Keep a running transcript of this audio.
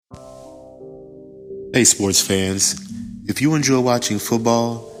Hey, sports fans. If you enjoy watching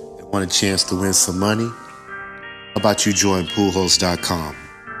football and want a chance to win some money, how about you join poolhost.com,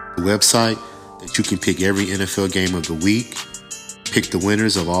 the website that you can pick every NFL game of the week, pick the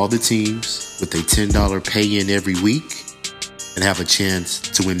winners of all the teams with a $10 pay-in every week, and have a chance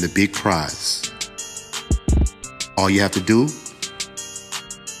to win the big prize. All you have to do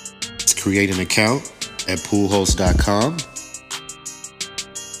is create an account at poolhost.com,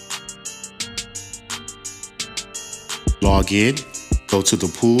 log in, go to the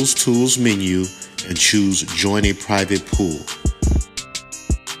Pools Tools menu, and choose Join a Private Pool.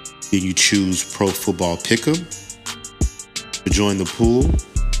 Then you choose Pro Football Pick'em. To join the pool,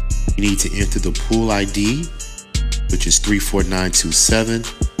 you need to enter the pool ID, which is 34927.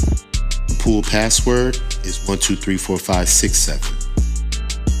 The pool password is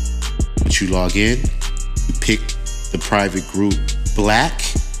 12345667. Once you log in, you pick the private group Black,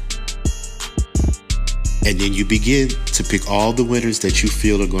 and then you begin to pick all the winners that you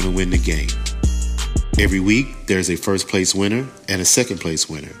feel are going to win the game. Every week, there's a first place winner and a second place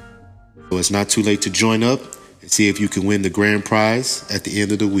winner. So it's not too late to join up and see if you can win the grand prize at the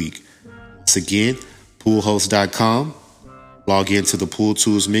end of the week. Once again, poolhost.com, log into the Pool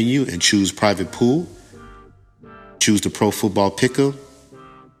Tools menu and choose Private Pool. Choose the Pro Football Pick'em.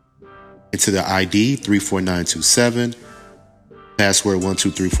 Enter the ID 34927, password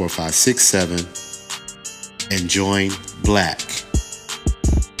 12345667. And join Black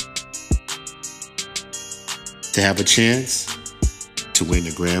to have a chance to win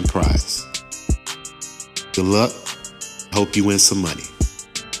the grand prize. Good luck. Hope you win some money.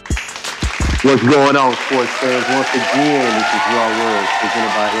 What's going on, sports fans? Once again, this is Raw Words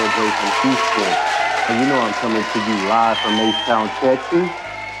presented by LJ from Houston. And you know I'm coming to you live from H-Town, Texas.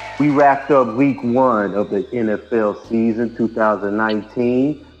 We wrapped up week 1 of the NFL season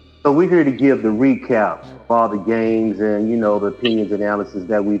 2019. So we're here to give the recap of all the games and, the opinions and analysis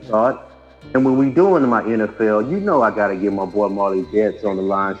that we thought. And when we doing my NFL, I got to get my boy Marley Betts on the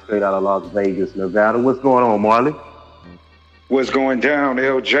line straight out of Las Vegas, Nevada. What's going on, Marley? What's going down,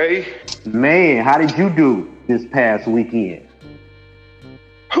 LJ? Man, how did you do this past weekend?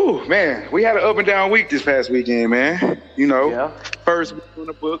 Whew, man, we had an up and down week this past weekend, man. First week on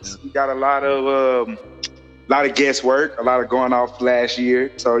the books, we got a lot of guesswork, a lot of going off last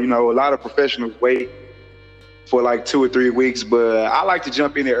year. So, a lot of professionals wait for like 2 or 3 weeks. But I like to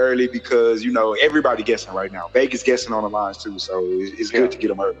jump in there early because, everybody guessing right now. Vegas guessing on the lines too. So it's good to get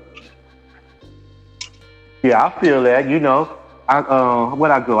them early. Yeah, I feel that. I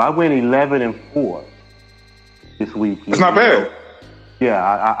went 11-4 this week. That's not bad.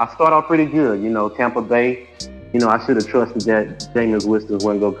 Yeah, I start off pretty good. Tampa Bay, I should have trusted that Jameis Winston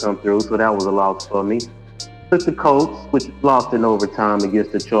wasn't going to come through. So that was a loss for me. Took the Colts, which lost in overtime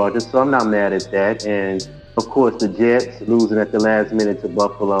against the Chargers, so I'm not mad at that. And, of course, the Jets losing at the last minute to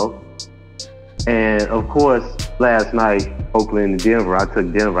Buffalo. And, of course, last night, Oakland and Denver, I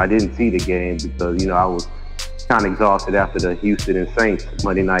took Denver. I didn't see the game because, I was kind of exhausted after the Houston and Saints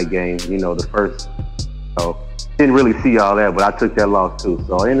Monday night game, the first. So, didn't really see all that, but I took that loss too.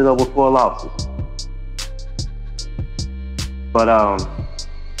 So, I ended up with 4 losses. But,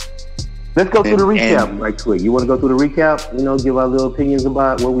 let's go through the recap right quick. You want to go through the recap? Give our little opinions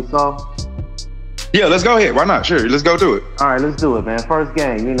about what we saw? Yeah, let's go ahead. Why not? Sure, let's go do it. All right, let's do it, man. First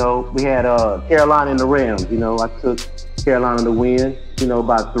game, we had Carolina and the Rams. I took Carolina to win,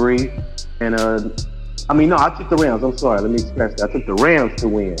 by 3. And, I took the Rams. I'm sorry. Let me express that. I took the Rams to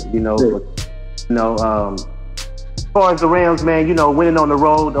win, as far as the Rams, man, winning on the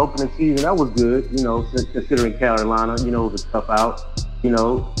road, the opening season, that was good, considering Carolina, it was a tough out.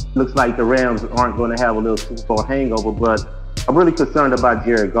 Looks like the Rams aren't going to have a little Super Bowl hangover, but I'm really concerned about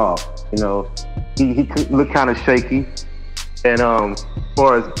Jared Goff. He looked kind of shaky. And as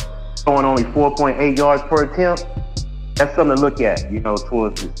far as throwing only 4.8 yards per attempt, that's something to look at,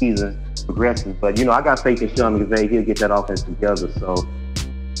 towards the season progresses. But, I got faith in Sean McVay. He'll get that offense together. So,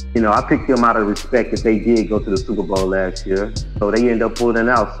 I picked them out of respect that they did go to the Super Bowl last year. So they ended up pulling it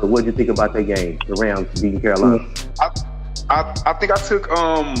out. So what did you think about that game, the Rams beating Carolina? I think I took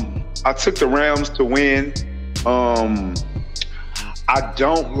the Rams to win. I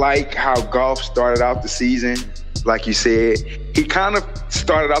don't like how Goff started out the season. Like you said, he kind of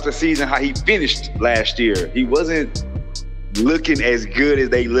started out the season how he finished last year. He wasn't looking as good as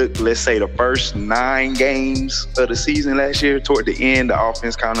they looked, let's say, the first 9 games of the season last year. Toward the end, the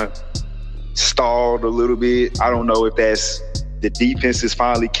offense kind of stalled a little bit. I don't know if that's the defense is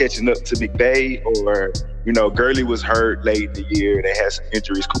finally catching up to McVay, or, Gurley was hurt late in the year. They had some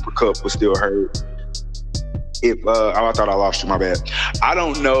injuries. Cooper Kupp was still hurt. I thought I lost you, my bad. I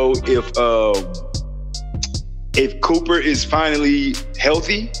don't know if if Cooper is finally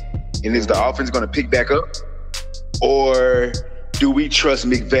healthy and is the offense going to pick back up, or do we trust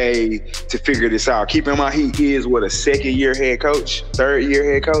McVay to figure this out? Keep in mind, he is a second-year head coach,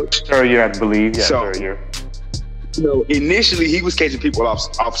 third-year head coach? Third year, I believe. Yeah, so, third year. Initially, he was catching people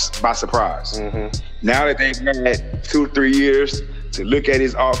off by surprise. Now that they've had 2 or 3 years to look at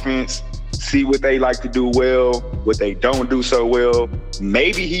his offense, see what they like to do well, what they don't do so well,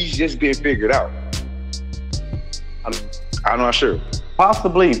 maybe he's just been figured out. I'm not sure.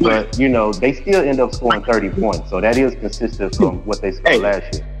 Possibly, but they still end up scoring 30 points, so that is consistent from what they scored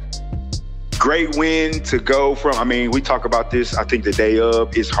last year. Great win to go from. I mean, we talk about this, I think the day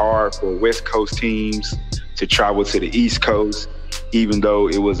of. It's hard for West Coast teams to travel to the East Coast, even though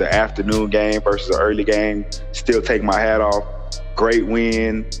it was an afternoon game versus an early game. Still take my hat off. Great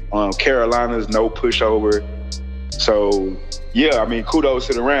win. Carolina's no pushover. So, yeah, I mean, kudos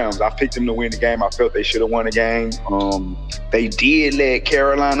to the Rams. I picked them to win the game. I felt they should have won the game. They did let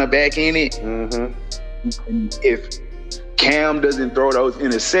Carolina back in it. And if Cam doesn't throw those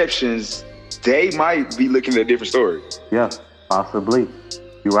interceptions, they might be looking at a different story. Yeah, possibly.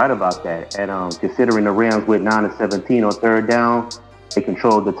 You're right about that. And considering the Rams went 9-17 on third down, they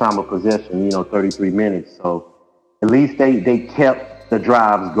controlled the time of possession, 33 minutes. So at least they kept the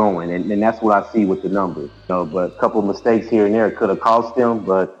drives going, and that's what I see with the numbers. But a couple of mistakes here and there could have cost them,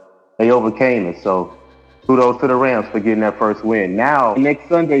 but they overcame it. So kudos to the Rams for getting that first win. Now, next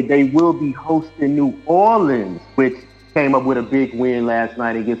Sunday, they will be hosting New Orleans, which came up with a big win last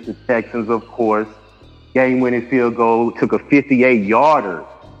night against the Texans, of course. Game-winning field goal, took a 58-yarder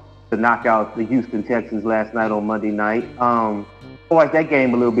to knock out the Houston Texans last night on Monday night. I like that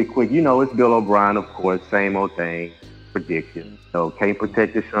game a little bit quick. It's Bill O'Brien, of course, same old thing, prediction. Can't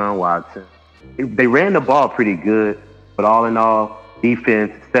protect Deshaun Watson. They ran the ball pretty good, but all in all,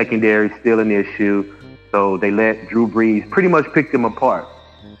 defense, secondary, still an issue. So they let Drew Brees pretty much pick them apart.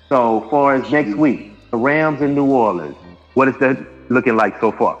 So far as next week, the Rams in New Orleans, what is that looking like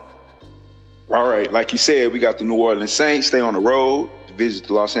so far? All right, like you said, we got the New Orleans Saints. They on the road to visit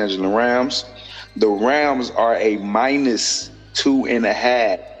the Los Angeles Rams. The Rams are a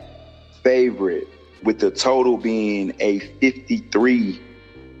 -2.5 favorite, with the total being a 53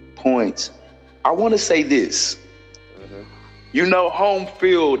 points. I want to say this. Home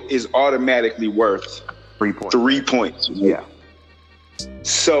field is automatically worth 3 points. 3 points. Yeah.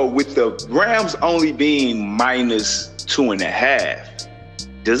 So with the Rams only being -2.5,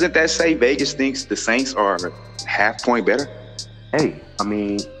 doesn't that say Vegas thinks the Saints are half point better? Hey, I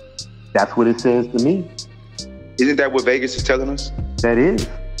mean, that's what it says to me. Isn't that what Vegas is telling us? That is,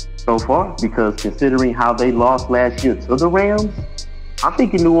 so far, because considering how they lost last year to the Rams, I'm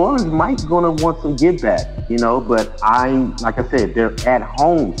thinking New Orleans might gonna want some give back, but like I said, they're at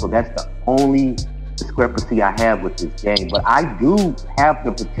home, so that's the only discrepancy I have with this game. But I do have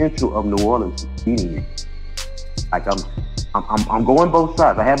the potential of New Orleans beating it. Like I'm going both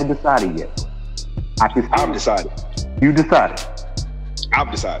sides. I haven't decided yet. I've decided. You decided. I've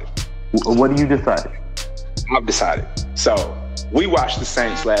decided. What do you decide? I've decided. So we watched the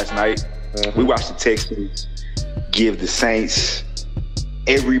Saints last night. We watched the Texans give the Saints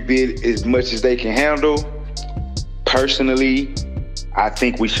every bit as much as they can handle. Personally, I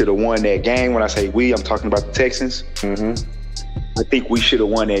think we should have won that game. When I say we, I'm talking about the Texans. I think we should have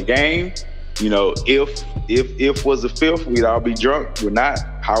won that game. If was the fifth, we'd all be drunk. We're not.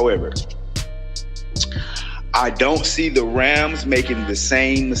 However, I don't see the Rams making the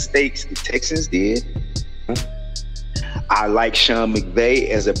same mistakes the Texans did. I like Sean McVay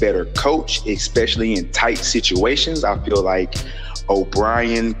as a better coach, especially in tight situations. I feel like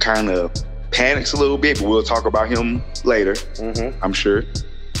O'Brien kind of panics a little bit, but we'll talk about him later, I'm sure.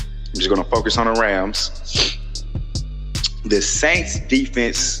 I'm just going to focus on the Rams. The Saints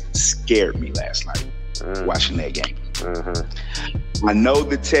defense scared me last night watching that game. I know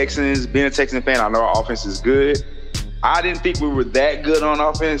the Texans, being a Texan fan, I know our offense is good. I didn't think we were that good on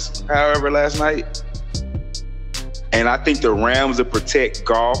offense, however, last night. And I think the Rams will protect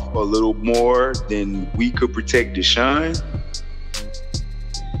Goff a little more than we could protect Deshaun.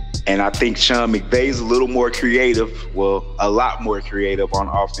 And I think Sean McVay's a little more creative, a lot more creative on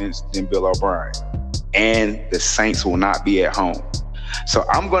offense than Bill O'Brien. And the Saints will not be at home. So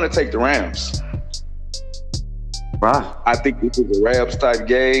I'm going to take the Rams. Right. I think this is a Rams type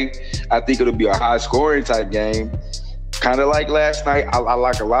game. I think it'll be a high scoring type game. Kind of like last night. I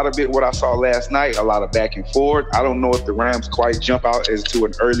like a lot of what I saw last night, a lot of back and forth. I don't know if the Rams quite jump out as to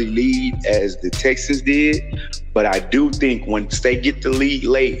an early lead as the Texans did, but I do think once they get the lead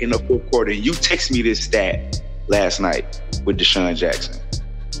late in the fourth quarter, you text me this stat last night with Deshaun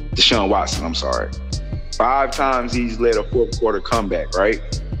Watson, I'm sorry. 5 times he's led a fourth quarter comeback, right?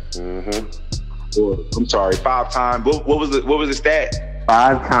 Or, I'm sorry, 5 times. What was the stat?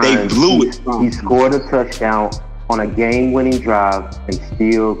 5 times. They blew it. He scored a touchdown on a game-winning drive and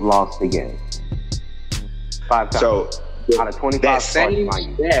still lost the game. 5 times. So out of 25 that same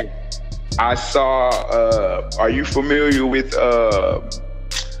stat, I saw. Are you familiar with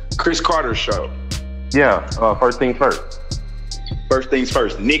Chris Carter's show? Yeah. First things first. First things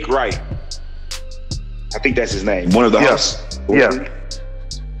first. Nick Wright. I think that's his name. One of the hosts. Yeah.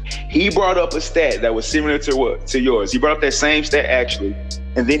 He brought up a stat that was similar to yours. He brought up that same stat actually,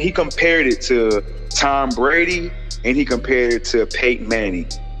 and then he compared it to Tom Brady and he compared it to Peyton Manning.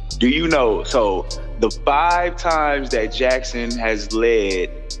 Do you know? So the 5 times that Jackson has led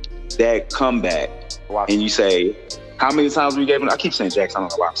that comeback, and you say, how many times we gave him? I keep saying Jackson. I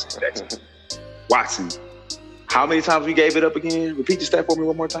don't know why I'm saying Jackson. Watson. How many times we gave it up again? Repeat the stat for me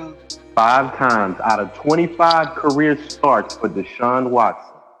one more time. 5 times out of 25 career starts for Deshaun Watson.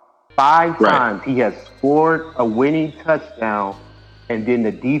 5 times he has scored a winning touchdown, and then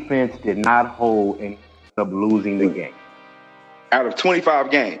the defense did not hold and ended up losing the game. Out of 25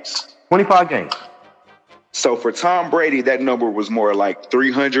 games. 25 games. So for Tom Brady, that number was more like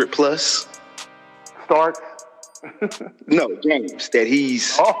 300 plus. Starts? No, games that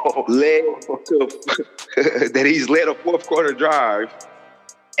he's led that he's led a fourth quarter drive,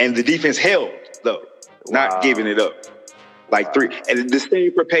 and the defense held though, not giving it up. Like 3, and the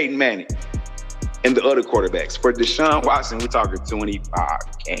same for Peyton Manning and the other quarterbacks. For Deshaun Watson, we're talking 25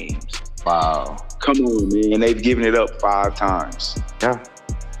 games. Wow. Come on, man. They've given it up 5 times. Yeah.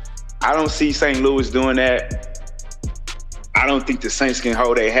 I don't see St. Louis doing that. I don't think the Saints can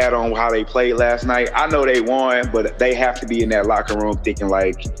hold their hat on how they played last night. I know they won, but they have to be in that locker room thinking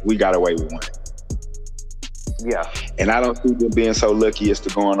like, we got away with one. Yeah. And I don't see them being so lucky as to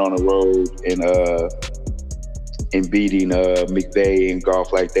going on the road and beating McVay and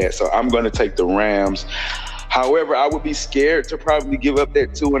Goff like that. So I'm going to take the Rams. However, I would be scared to probably give up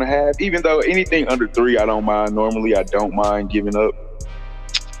that 2.5, even though anything under 3, I don't mind. Normally, I don't mind giving up.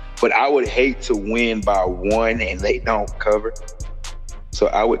 But I would hate to win by 1 and they don't cover. So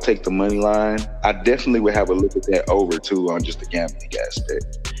I would take the money line. I definitely would have a look at that over, too, on just the gambling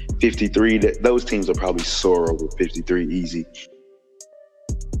aspect. 53, those teams are probably sore over 53 easy.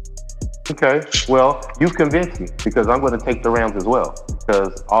 Okay, well, you've convinced me because I'm going to take the Rams as well.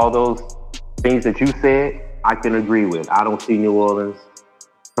 Because all those things that you said, I can agree with. I don't see New Orleans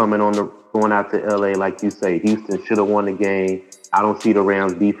going out to LA like you say. Houston should have won the game. I don't see the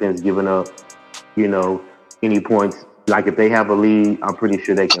Rams defense giving up, any points. Like if they have a lead, I'm pretty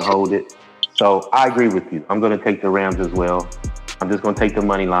sure they can hold it. So I agree with you. I'm going to take the Rams as well. I'm just going to take the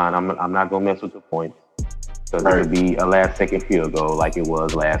money line. I'm not going to mess with the points. Because it would be a last-second field goal like it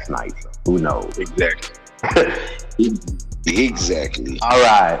was last night. So who knows? Exactly. Exactly. All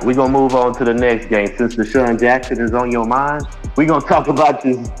right. We're going to move on to the next game. Since Deshaun Jackson is on your mind, we're going to talk about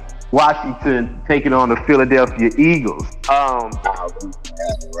this Washington taking on the Philadelphia Eagles. All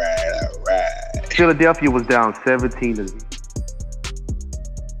right. Philadelphia was down 17-0.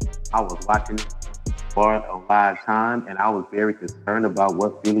 I was watching it on live time, and I was very concerned about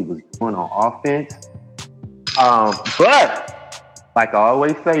what Philly was doing on offense. But like I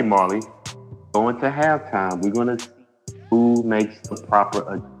always say, Marley, going to halftime, we're going to see who makes the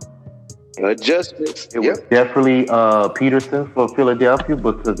proper adjustments. It was definitely Peterson for Philadelphia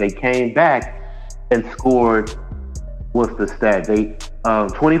because they came back and scored. What's the stat? They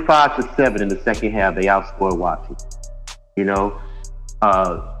 25-7 in the second half. They outscored Washington.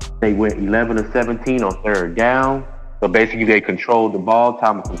 They went 11-17 on third down. So basically, they controlled the ball.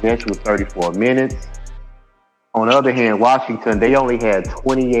 Time of possession was 34 minutes. On the other hand, Washington, they only had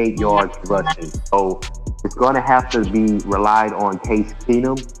 28 yards rushing. So it's going to have to be relied on Case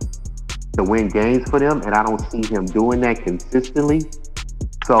Keenum to win games for them, and I don't see him doing that consistently.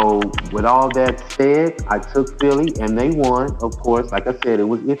 So with all that said, I took Philly, and they won, of course. Like I said, it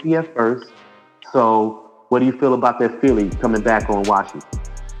was iffy at first. So what do you feel about that Philly coming back on Washington?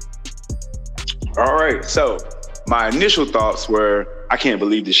 All right, so my initial thoughts were, I can't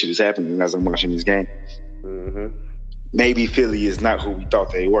believe this shit is happening as I'm watching this game. Maybe Philly is not who we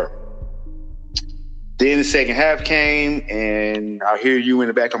thought they were. Then the second half came, and I hear you in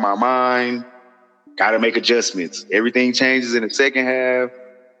the back of my mind, got to make adjustments. Everything changes in the second half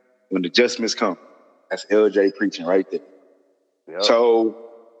when the adjustments come. That's LJ preaching right there. Yep. So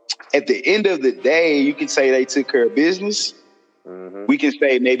at the end of the day, you can say they took care of business. We can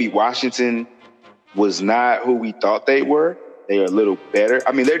say maybe Washington was not who we thought they were. They are a little better.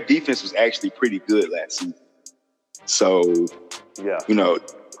 I mean, their defense was actually pretty good last season. So,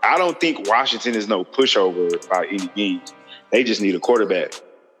 I don't think Washington is no pushover by any means. They just need a quarterback.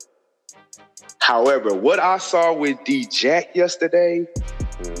 However, what I saw with D-Jack yesterday,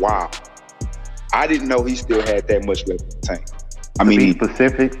 wow. I didn't know he still had that much left in the tank. To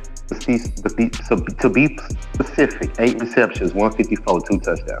be specific, 8 receptions, 154, 2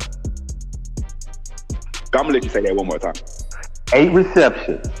 touchdowns. I'm going to let you say that one more time. 8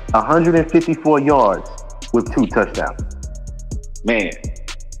 receptions, 154 yards with 2 touchdowns. Man,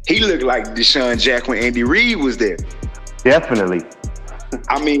 he looked like Deshaun Jack when Andy Reid was there. Definitely.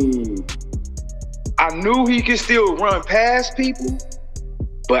 I mean, I knew he could still run past people,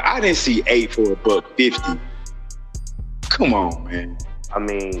 but I didn't see 8 for $150. Come on, man. I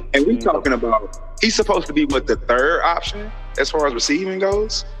mean, and we talking about he's supposed to be what, the third option as far as receiving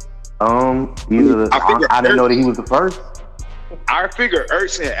goes. I didn't know that he was the first. I figure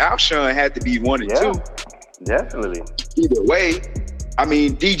Ertz and Alshon had to be 1 and 2. Definitely. Either way, I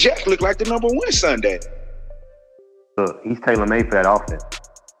mean, D-Jack looked like the number 1 Sunday. Look, he's tailor-made for that offense.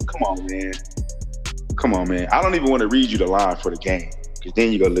 Come on, man. I don't even want to read you the line for the game, because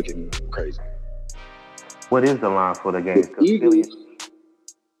then you're going to look at me crazy. What is the line for the game? The Eagles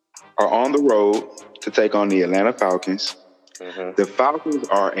are on the road to take on the Atlanta Falcons. Mm-hmm. The Falcons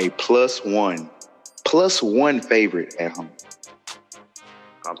are a +1 favorite at home.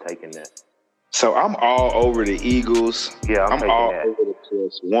 I'm taking that. So I'm all over the Eagles. Yeah, I'm all over the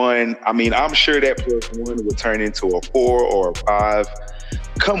 +1. I mean, I'm sure that +1 will turn into a 4 or a 5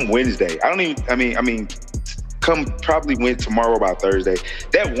 come Wednesday. Come probably win tomorrow by Thursday.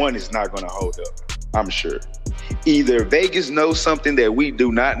 That 1 is not going to hold up, I'm sure. Either Vegas knows something that we do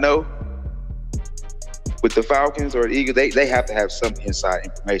not know with the Falcons or the Eagles. They have to have some inside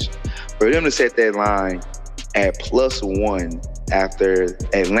information. For them to set that line at +1 after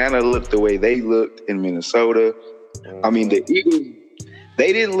Atlanta looked the way they looked in Minnesota. I mean, the Eagles,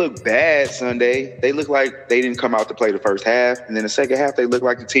 they didn't look bad Sunday. They looked like they didn't come out to play the first half. And then the second half, they looked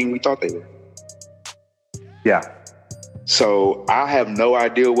like the team we thought they were. Yeah. So I have no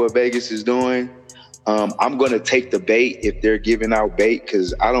idea what Vegas is doing. I'm going to take the bait if they're giving out bait,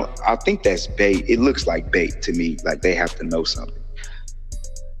 because I think that's bait. It looks like bait to me, like they have to know something.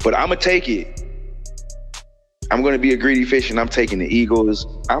 But I'm going to take it. I'm going to be a greedy fish, and I'm taking the Eagles.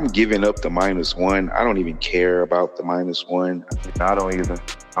 I'm giving up the -1. I don't even care about the -1. I don't either.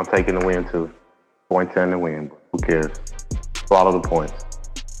 I'm taking the win too. 0.10 to win. Who cares? Follow the points.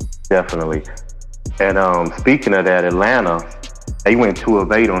 Definitely. And speaking of that, Atlanta, they went 2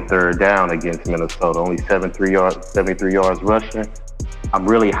 of 8 on third down against Minnesota. Only 73 yards rushing. I'm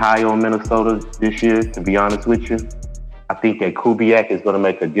really high on Minnesota this year, to be honest with you. I think that Kubiak is going to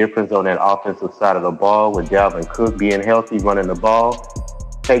make a difference on that offensive side of the ball with Dalvin Cook being healthy, running the ball.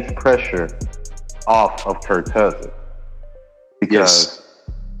 Takes pressure off of Kirk Cousins. Because,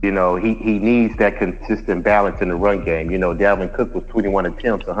 he needs that consistent balance in the run game. Dalvin Cook was 21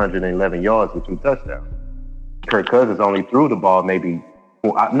 attempts, 111 yards with 2 touchdowns. Kirk Cousins only threw the ball I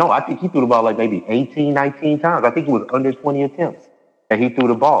think he threw the ball like maybe 18, 19 times. I think it was under 20 attempts that he threw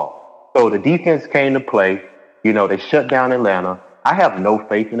the ball. So the defense came to play. They shut down Atlanta. I have no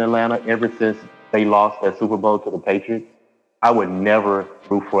faith in Atlanta ever since they lost that Super Bowl to the Patriots. I would never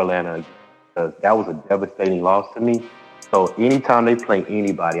root for Atlanta again, because that was a devastating loss to me. So anytime they play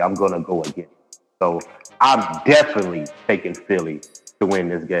anybody, I'm going to go against. So I'm definitely taking Philly to win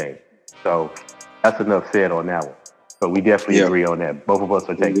this game. So that's enough said on that one. So we definitely agree on that. Both of us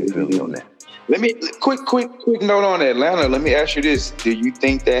are taking Philly on that. Let me quick note on Atlanta. Let me ask you this: do you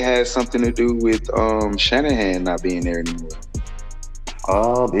think that has something to do with Shanahan not being there anymore?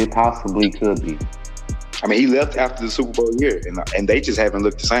 It possibly could be. I mean, he left after the Super Bowl year, and they just haven't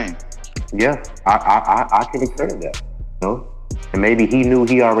looked the same. Yeah, I can accept that. And maybe he knew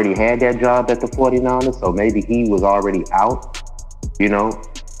he already had that job at the 49ers, so maybe he was already out.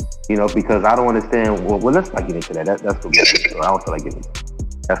 Because I don't understand. Well, let's not get into that. That's gonna be. I don't feel like getting.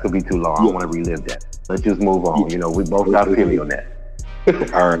 That's gonna be too long. I don't want to relive that. Let's just move on. We both got Philly on that.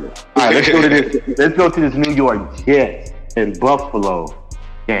 All right. Let's go to this. Let's go to this New York Jets and Buffalo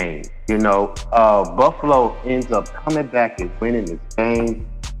game. Buffalo ends up coming back and winning this game.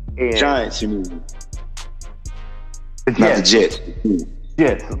 And Giants, you mean? Not the Jets.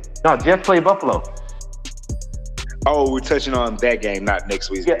 Jets. No, Jets play Buffalo. Oh, we're touching on that game, not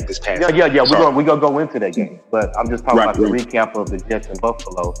next week's game. This past. Yeah. We're gonna go into that game, but I'm just talking about the recap of the Jets and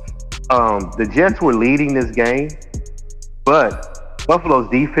Buffalo. The Jets were leading this game, but Buffalo's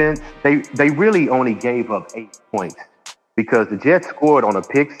defense they really only gave up 8 points because the Jets scored on a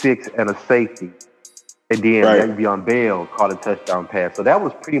pick six and a safety, and then Le'Veon Bell caught a touchdown pass. So that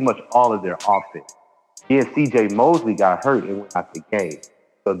was pretty much all of their offense. Then C.J. Mosley got hurt and went out the game.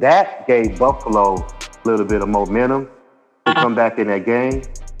 So that gave Buffalo a little bit of momentum to come back in that game,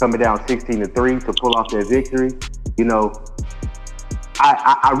 coming down 16-3 to pull off that victory. You know,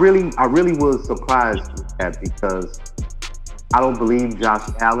 I really was surprised with that because I don't believe Josh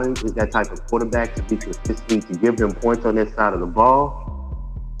Allen is that type of quarterback to be consistent to give them points on that side of the ball.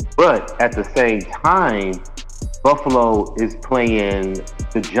 But at the same time, Buffalo is playing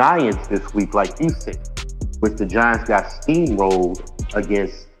the Giants this week, like you said, which the Giants got steamrolled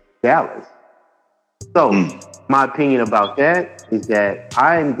against Dallas. So my opinion about that is that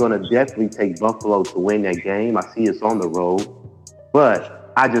I'm going to definitely take Buffalo to win that game. I see it's on the road,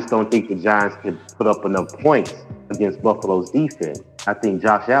 but I just don't think the Giants can put up enough points against Buffalo's defense. I think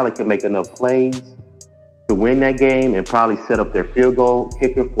Josh Allen can make enough plays to win that game and probably set up their field goal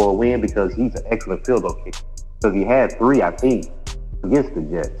kicker for a win because he's an excellent field goal kicker. Because he had 3, I think, against the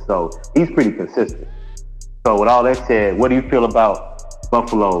Jets. So he's pretty consistent. So with all that said, what do you feel about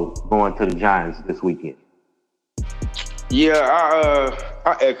Buffalo going to the Giants this weekend? Yeah,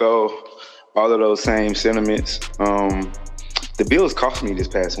 I echo all of those same sentiments. The Bills cost me this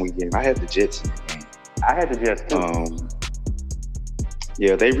past weekend. I had the Jets in the game. I had the Jets too.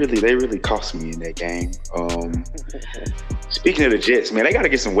 Yeah, they really cost me in that game. Speaking of the Jets, man, they got to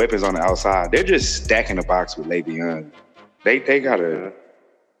get some weapons on the outside. They're just stacking the box with Le'Veon. They gotta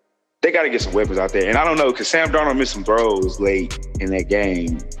get some weapons out there. And I don't know, because Sam Darnold missed some throws late in that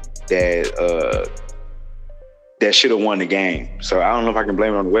game that should have won the game. So I don't know if I can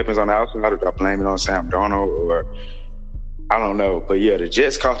blame it on the weapons on the outside or if I blame it on Sam Darnold or I don't know. But yeah, the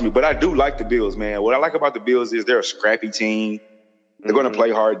Jets cost me. But I do like the Bills, man. What I like about the Bills is they're a scrappy team. They're going to play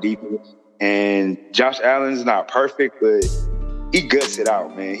hard defense. And Josh Allen's not perfect, but he guts it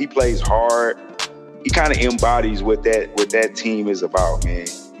out, man. He plays hard. He kind of embodies what that team is about, man.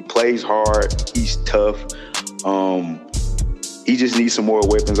 He plays hard. He's tough. He just needs some more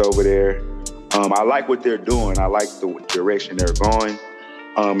weapons over there. I like what they're doing. I like the direction they're going.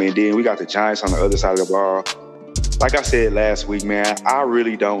 And then we got the Giants on the other side of the ball. Like I said last week, man, I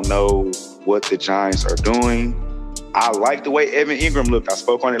really don't know what the Giants are doing. I like the way Evan Ingram looked. I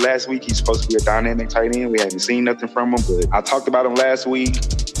spoke on it last week. He's supposed to be a dynamic tight end. We haven't seen nothing from him, but I talked about him last week.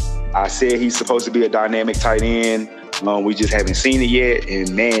 I said he's supposed to be a dynamic tight end. We just haven't seen it yet.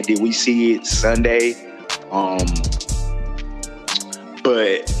 And man, did we see it Sunday.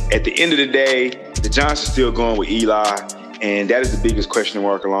 But at the end of the day, the Giants are still going with Eli. And that is the biggest question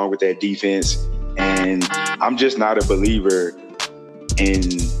mark along with that defense. And I'm just not a believer in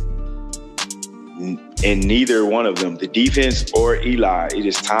neither one of them, the defense or Eli. It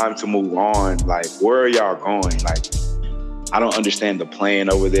is time to move on. Like, where are y'all going? Like, I don't understand the plan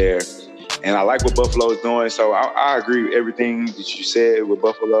over there. And I like what Buffalo is doing. So I agree with everything that you said with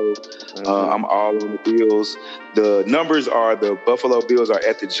Buffalo. I'm all on the Bills. The numbers are the Buffalo Bills are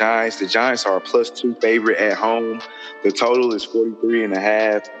at the Giants. The Giants are a +2 favorite at home. The total is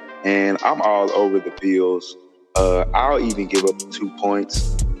 43.5. And I'm all over the Bills. I'll even give up 2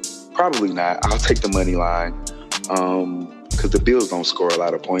 points. Probably not. I'll take the money line because the Bills don't score a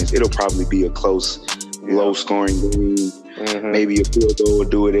lot of points. It'll probably be a close, low-scoring game. Maybe a field goal will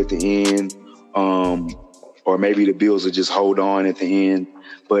do it at the end, or maybe the Bills will just hold on at the end.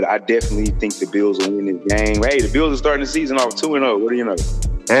 But I definitely think the Bills will win this game. Hey, the Bills are starting the season off 2-0. What do you know?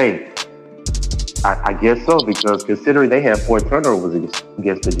 Hey, I guess so, because considering they had 4 turnovers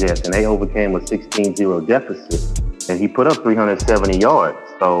against the Jets and they overcame a 16-0 deficit, and he put up 370 yards.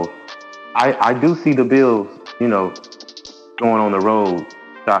 So I do see the Bills, going on the road.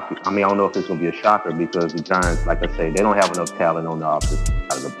 Shocking. I mean, I don't know if it's going to be a shocker because the Giants, like I say, they don't have enough talent on the offensive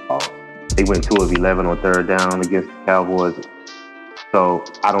side of the ball. They went 2 of 11 on third down against the Cowboys. So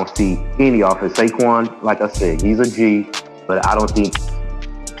I don't see any offense. Saquon, like I said, he's a G, but I don't think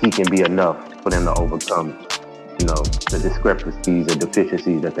he can be enough for them to overcome, the discrepancies and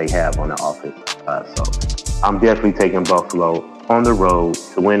deficiencies that they have on the offensive side. So I'm definitely taking Buffalo on the road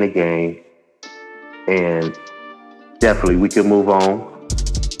to win the game. And definitely we can move on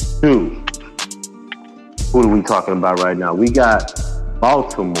to who are we talking about right now? We got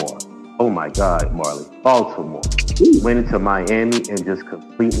Baltimore. Oh my God, Marley. Baltimore went into Miami and just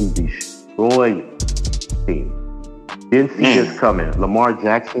completely destroyed the team. Didn't see this coming. Lamar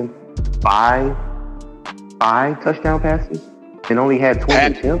Jackson, five touchdown passes and only had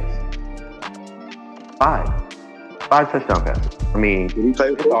 20 attempts. Five touchdown passes. I mean, did he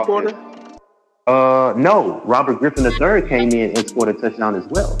play the fourth quarter? No. Robert Griffin III came in and scored a touchdown as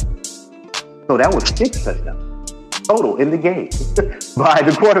well. So that was 6 touchdowns total in the game by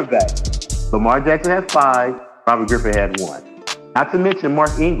the quarterback. Lamar Jackson had 5. Robert Griffin had 1. Not to mention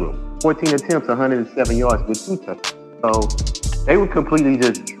Mark Ingram, 14 attempts, 107 yards with 2 touchdowns. So They were completely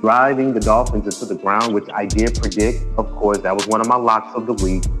just driving the Dolphins into the ground, which I did predict. Of course, that was one of my locks of the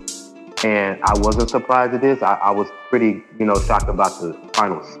week. And I wasn't surprised at this. I was pretty, shocked about the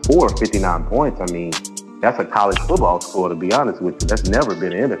final score, 59 points. I mean, that's a college football score, to be honest with you. That's never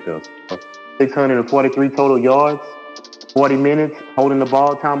been an NFL score. 643 total yards, 40 minutes, holding the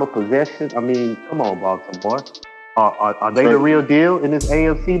ball, time of possession. I mean, come on, Baltimore. Are they the real deal in this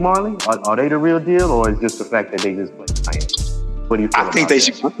AFC, Marley? Are they the real deal, or is just the fact that they just play Miami? What do you feel I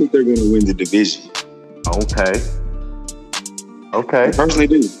think they're going to win the division. Okay. I personally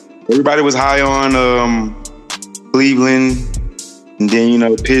do. Everybody was high on Cleveland, and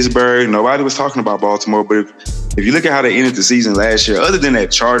then Pittsburgh. Nobody was talking about Baltimore. But if you look at how they ended the season last year, other than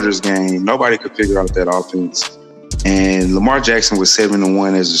that Chargers game, nobody could figure out that offense. And Lamar Jackson was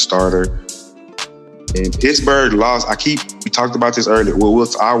 7-1 as a starter. And Pittsburgh lost. We talked about this earlier. Well,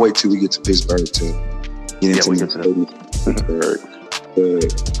 I'll wait till we get to Pittsburgh to get into Pittsburgh.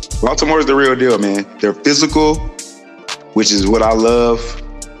 But Baltimore's the real deal, man. They're physical, which is what I love.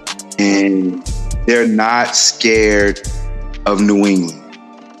 And they're not scared of New England.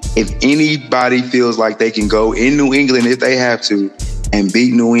 If anybody feels like they can go in New England if they have to and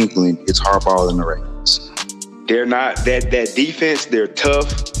beat New England, it's Harbaugh and the Ravens. They're not that defense. They're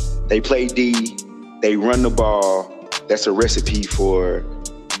tough. They play D. They run the ball. That's a recipe for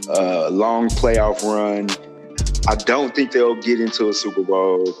a long playoff run. I don't think they'll get into a Super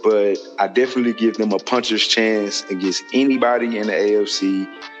Bowl, but I definitely give them a puncher's chance against anybody in the AFC,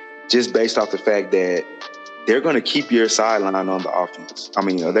 just based off the fact that they're going to keep your sideline on the offense. I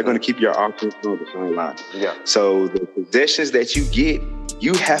mean, they're going to keep your offense on the sideline. Yeah. So the possessions that you get,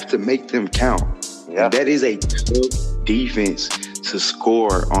 you have to make them count. Yeah. And that is a tough defense to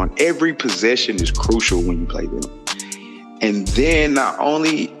score on. Every possession is crucial when you play them. And then not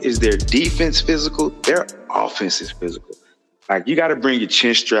only is their defense physical, their offense is physical. Like, you got to bring your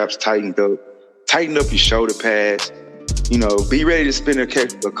chin straps tightened up, tighten up your shoulder pads. Be ready to spend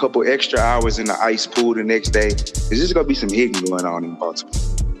a couple extra hours in the ice pool the next day. There's just gonna be some hitting going on in Baltimore,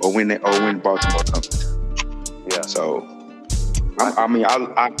 or when Baltimore comes. Yeah. So,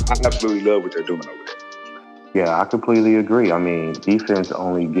 I absolutely love what they're doing over there. Yeah, I completely agree. I mean, defense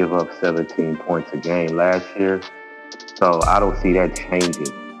only give up 17 points a game last year, so I don't see that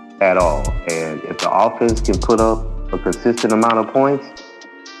changing at all. And if the offense can put up a consistent amount of points,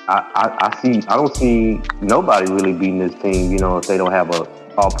 I don't see nobody really beating this team, if they don't have a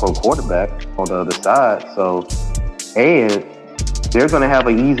all-pro quarterback on the other side. So, and they're going to have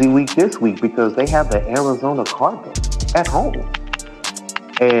an easy week this week because they have the Arizona Cardinals at home.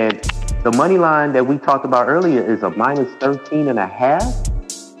 And the money line that we talked about earlier is a minus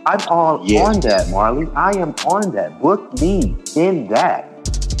 13.5. I'm on that, Marley. I am on that. Book me in that.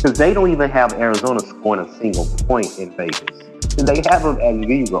 Because they don't even have Arizona scoring a single point in Vegas. They have them at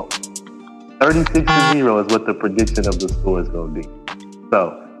 0. 36-0 is what the prediction of the score is going to be.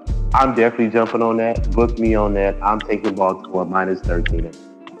 So, I'm definitely jumping on that. Book me on that. I'm taking Baltimore minus 13.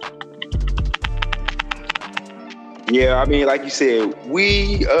 Yeah, I mean, like you said,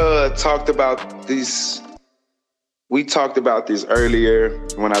 we talked about this. We talked about this earlier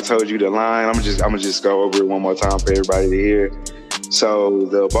when I told you the line. I'm gonna just go over it one more time for everybody to hear. So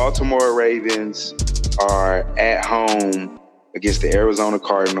the Baltimore Ravens are at home against the Arizona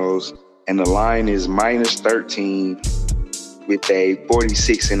Cardinals, and the line is minus 13 with a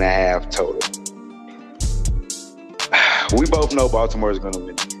 46.5 total. We both know Baltimore is going to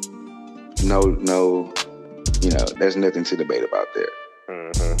win. No, there's nothing to debate about there.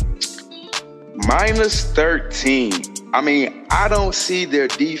 Mm-hmm. Minus 13. I mean, I don't see their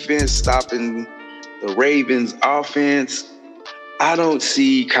defense stopping the Ravens' offense. I don't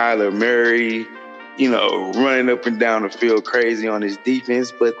see Kyler Murray, running up and down the field crazy on his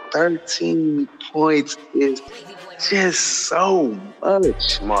defense, but 13 points is just so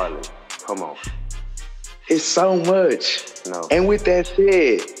much. Marley, come on. It's so much. No. And with that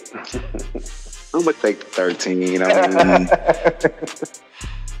said, I'm going to take the 13.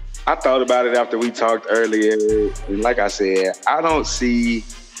 I thought about it after we talked earlier. And like I said, I don't see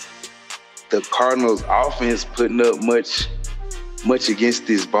the Cardinals offense putting up much against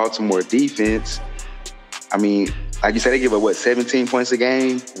this Baltimore defense. I mean, like you said, they give up, 17 points a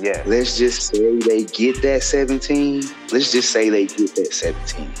game? Yeah. Let's just say they get that 17. Let's just say they get that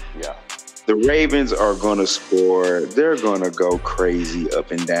 17. Yeah. The Ravens are going to score. They're going to go crazy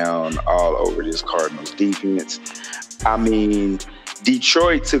up and down all over this Cardinals defense. I mean,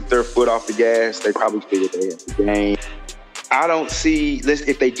 Detroit took their foot off the gas. They probably figured they had the game. I don't see,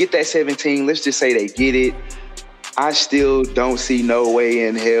 if they get that 17, let's just say they get it. I still don't see no way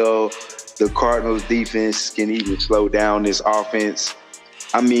in hell the Cardinals defense can even slow down this offense.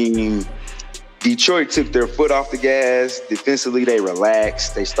 I mean, Detroit took their foot off the gas. Defensively, they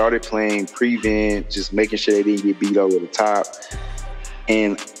relaxed. They started playing prevent, just making sure they didn't get beat over the top.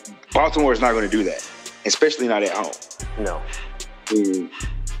 And Baltimore is not going to do that, especially not at home. No.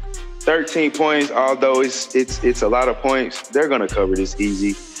 13 points, although it's a lot of points, they're going to cover this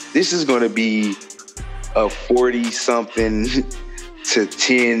easy. This is going to be a 40-something to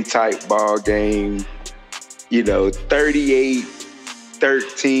 10 type ball game.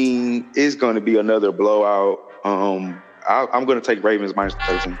 38-13 is going to be another blowout. I'm going to take Ravens minus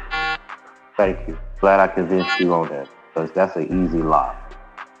 13. Thank you. Glad I convinced you on that, because that's an easy lock.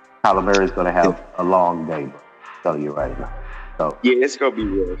 Kyler Murray's going to have a long day, bro. I'll tell you right now. So yeah, it's going to be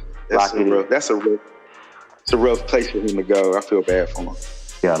rough. That's a rough place for him to go. I feel bad for him.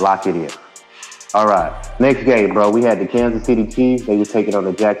 Yeah, lock it in. All right. Next game, bro. We had the Kansas City Chiefs. They were taking on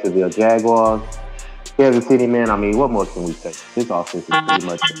the Jacksonville Jaguars. Kansas City, man, I mean, what more can we say? This offense is pretty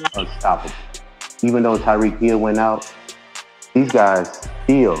much unstoppable. Even though Tyreek Hill went out, these guys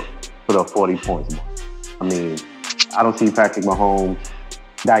still put up 40 points more. I mean, I don't see Patrick Mahomes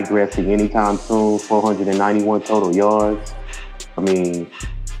digressing anytime soon. 491 total yards. I mean,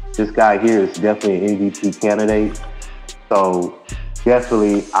 this guy here is definitely an MVP candidate. So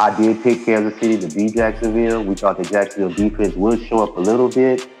definitely, I did pick Kansas City to beat Jacksonville. We thought the Jacksonville defense would show up a little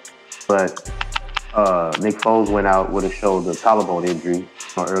bit, but Nick Foles went out with a shoulder collarbone injury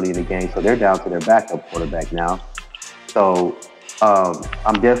early in the game, so they're down to their backup quarterback now. So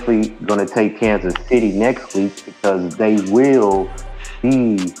I'm definitely going to take Kansas City next week because they will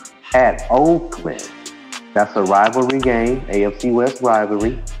be at Oakland. That's a rivalry game, AFC West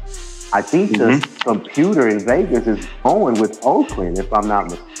rivalry. I think the computer in Vegas is going with Oakland, if I'm not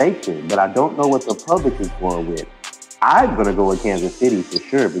mistaken, but I don't know what the public is going with. I'm going to go with Kansas City for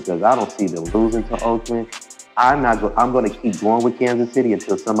sure because I don't see them losing to Oakland. I'm going to keep going with Kansas City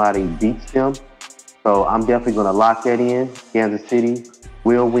until somebody beats them. So I'm definitely going to lock that in. Kansas City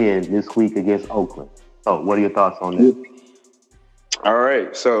will win this week against Oakland. So what are your thoughts on that? All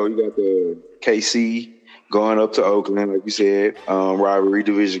right. So you got the KC going up to Oakland, like you said, rivalry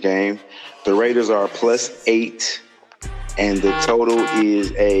division game. The Raiders are +8, and the total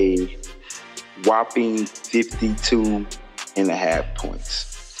is a whopping 52.5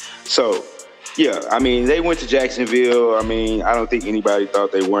 points. So, yeah, I mean, they went to Jacksonville. I mean, I don't think anybody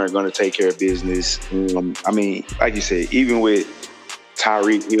thought they weren't going to take care of business. I mean, like you said, even with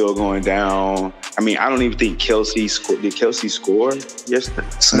Tyreek Hill going down, I mean, I don't even think Kelsey scored. Did Kelsey score yesterday?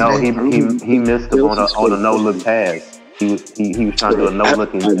 No, he missed him on a no-look pass. He was trying to do a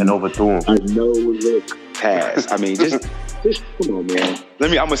no-look and overthrew him. A no-look pass. I mean, just come on, man.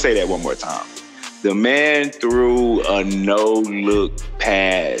 I'm gonna say that one more time. The man threw a no-look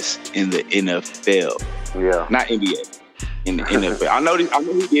pass in the NFL. Yeah. Not NBA. In the NFL. I know he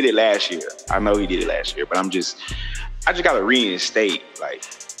did it last year. But I just gotta reinstate, like,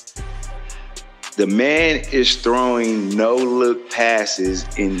 the man is throwing no-look passes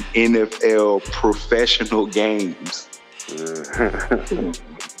in NFL professional games.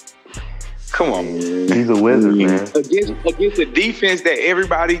 Come on, man. He's a wizard, man. Against a defense that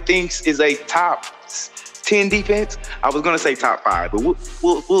everybody thinks is a top 10 defense. I was gonna say top 5, but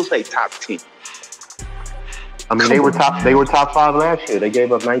we'll say top 10. I mean, they were top 5 last year. They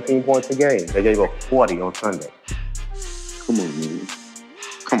gave up 19 points a game. They gave up 40 on Sunday. Come on,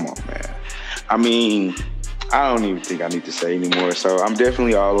 man. I mean, I don't even think I need to say anymore. So I'm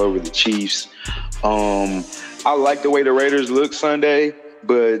definitely all over the Chiefs. I like the way the Raiders look Sunday,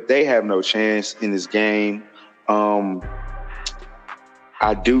 but they have no chance in this game. I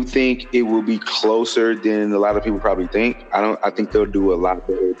do think it will be closer than a lot of people probably think. I think they'll do a lot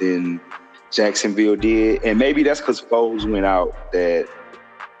better than Jacksonville did. And maybe that's because Foles went out that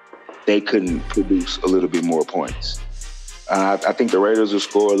they couldn't produce a little bit more points. I think the Raiders will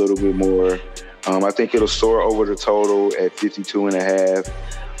score a little bit more. I think it'll soar over the total at 52.5.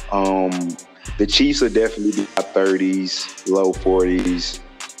 The Chiefs will definitely be high 30s, low 40s.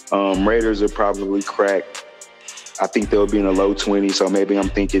 Raiders will probably crack. I think they'll be in the low 20s, so maybe I'm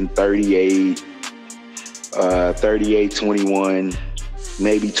thinking 38, 21,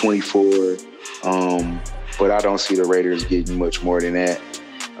 maybe 24. But I don't see the Raiders getting much more than that.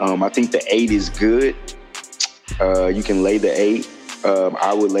 I think the 8 is good. You can lay the 8.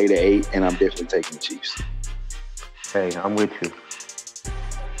 I would lay the 8, and I'm definitely taking the Chiefs. Hey, I'm with you.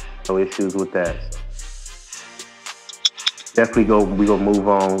 No issues with that. Definitely we're going to move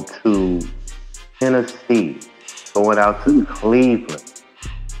on to Tennessee, going out to Cleveland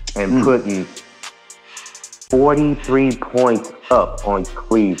and putting 43 points up on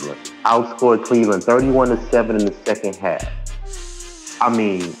Cleveland. outscored Cleveland 31-7 in the second half. I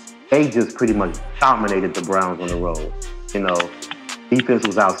mean, they just pretty much dominated the Browns on the road. You know, defense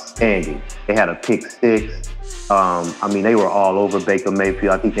was outstanding. They had a pick six. I mean, they were all over Baker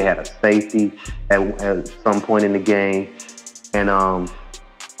Mayfield. I think they had a safety at some point in the game. And all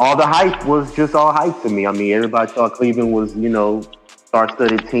the hype was just all hype to me. I mean, everybody thought Cleveland was,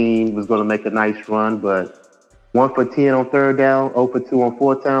 star-studded team, was going to make a nice run. But 1 for 10 on third down, 0 for 2 on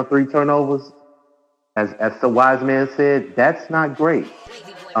fourth down, 3 turnovers. As the wise man said, that's not great.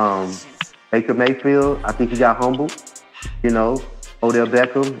 Baker Mayfield, I think he got humbled. Odell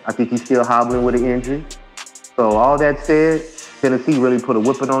Beckham, I think he's still hobbling with an injury. So all that said, Tennessee really put a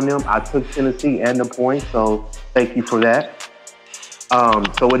whipping on them. I took Tennessee and the point, so thank you for that.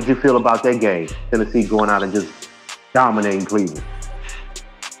 So what did you feel about that game? Tennessee going out and just dominating Cleveland.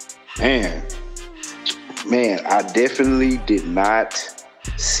 Man, I definitely did not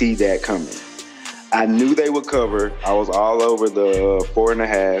see that coming. I knew they would cover. I was all over the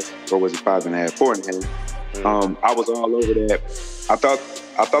 4.5, or was it 5.5? 4.5. I was all over that. I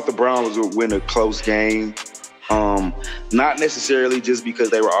thought the Browns would win a close game. Not necessarily just because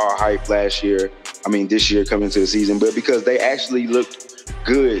they were all hyped last year. I mean, this year coming into the season, but because they actually looked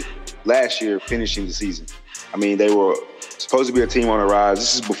good last year finishing the season. I mean, they were supposed to be a team on the rise.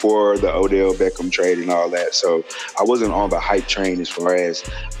 This is before the Odell Beckham trade and all that. So I wasn't on the hype train as far as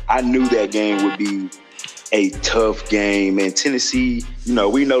I knew that game would be a tough game. And Tennessee,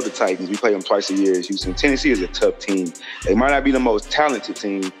 we know the Titans. We play them twice a year in Houston. Tennessee is a tough team. They might not be the most talented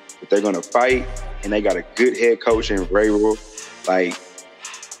team, but they're going to fight. And they got a good head coach in Vrabel. Like,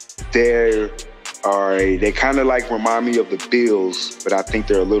 they kind of remind me of the Bills, but I think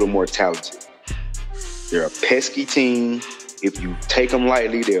they're a little more talented. They're a pesky team. If you take them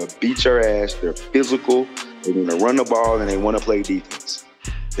lightly, they'll beat your ass. They're physical. They're going to run the ball, and they want to play defense.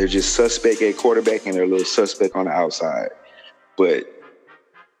 They're just suspect at quarterback, and they're a little suspect on the outside. But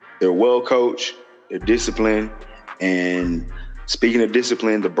they're well coached. They're disciplined. And speaking of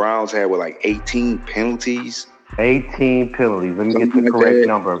discipline, the Browns had 18 penalties. 18 penalties. Let me get the correct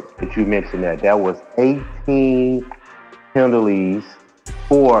number that you mentioned that. That was 18 penalties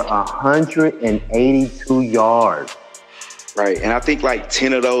for 182 yards. Right. And I think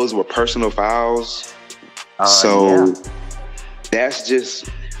 10 of those were personal fouls.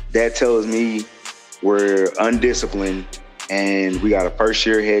 That tells me we're undisciplined, and we got a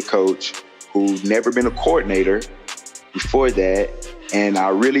first-year head coach who's never been a coordinator before that. And I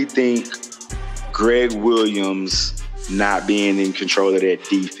really think Greg Williams not being in control of that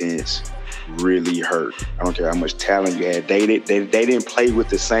defense really hurt. I don't care how much talent you had. They didn't play with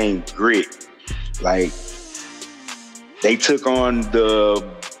the same grit. They took on the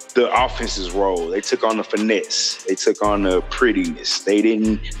offense's role. They took on the finesse. They took on the prettiness. They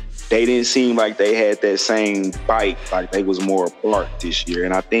didn't seem like they had that same bite, like they was more apart this year.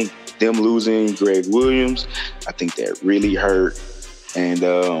 And I think them losing Greg Williams, I think that really hurt. And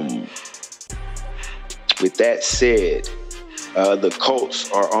with that said, the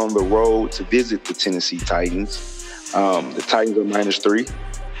Colts are on the road to visit the Tennessee Titans. The Titans are -3,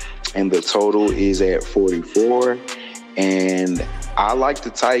 and the total is at 44. And I like the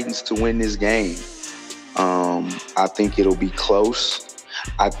Titans to win this game. I think it'll be close.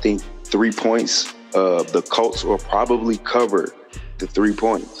 I think 3 points, the Colts will probably cover the 3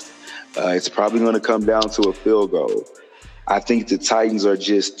 points. It's probably going to come down to a field goal. I think the Titans are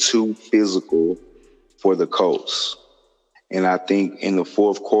just too physical for the Colts. And I think in the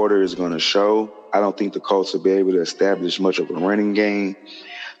fourth quarter is going to show. I don't think the Colts will be able to establish much of a running game.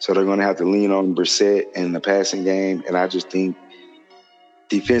 So they're going to have to lean on Brissett in the passing game. And I just think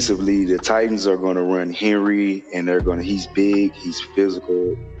defensively, the Titans are going to run Henry, and he's big, he's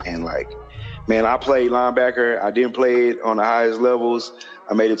physical. And I played linebacker. I didn't play it on the highest levels.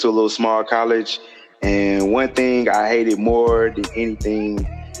 I made it to a little small college. And one thing I hated more than anything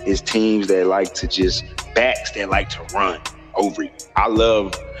is teams that backs that like to run over you. I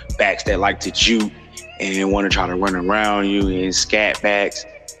love backs that like to juke and want to try to run around you and scat backs.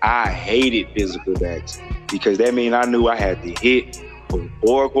 I hated physical backs because that means I knew I had to hit for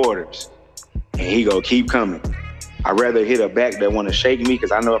 4 quarters and he gonna keep coming. I'd rather hit a back that want to shake me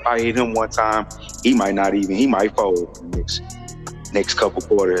because I know if I hit him one time, he might fold in the next couple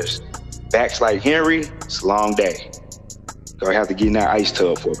quarters. Backs like Henry, it's a long day. Gonna have to get in that ice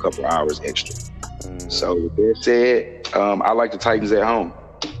tub for a couple hours extra. So with that said, I like the Titans at home.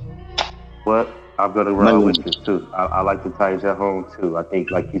 Well, I'm going to run with you too. I like the Titans at home too. I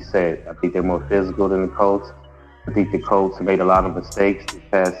think, like you said, I think they're more physical than the Colts. I think the Colts made a lot of mistakes this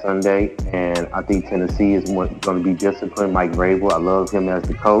past Sunday, and I think Tennessee is going to be disciplined. Mike Vrabel, I love him as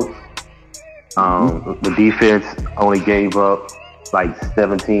the coach. The defense only gave up like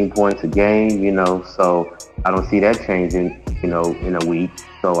 17 points a game, so I don't see that changing, in a week.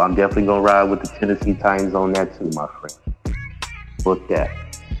 So I'm definitely gonna ride with the Tennessee Titans on that too, my friend. Book that.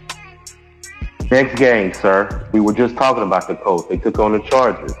 Next game, sir. We were just talking about the Colts. They took on the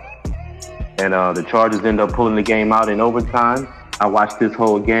Chargers, and the Chargers ended up pulling the game out in overtime. I watched this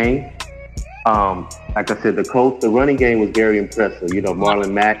whole game. Like I said, the running game was very impressive.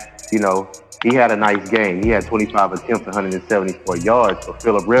 Marlon Mack, he had a nice game. He had 25 attempts, 174 yards. So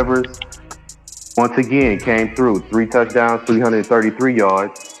Phillip Rivers, once again, came through. 3 touchdowns, 333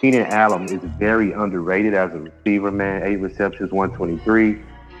 yards. Keenan Allen is very underrated as a receiver, man. 8 receptions, 123.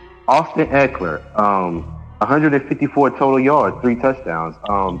 Austin Eckler, 154 total yards, 3 touchdowns.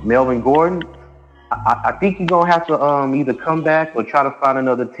 Melvin Gordon, I think you're going to have to either come back or try to find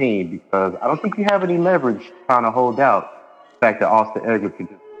another team, because I don't think you have any leverage trying to hold out the fact that Austin Eckler could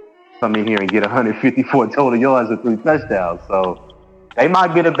just come in here and get 154 total yards and 3 touchdowns. So they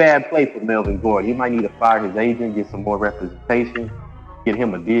might get a bad play for Melvin Gordon. He might need to fire his agent, get some more representation, get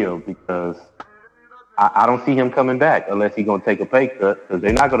him a deal, because I don't see him coming back unless he's going to take a pay cut, because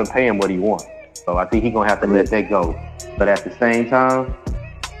they're not going to pay him what he wants. So I think he's going to have to let that go. But at the same time,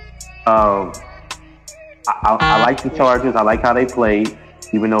 I like the Chargers. I like how they played,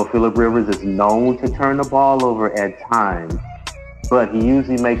 even though Phillip Rivers is known to turn the ball over at times, but he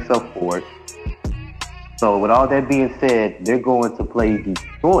usually makes up for it. So with all that being said, they're going to play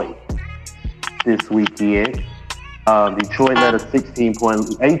Detroit this weekend. Detroit let a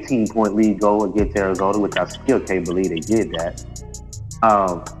 18-point lead go against Arizona, which I still can't believe they did that.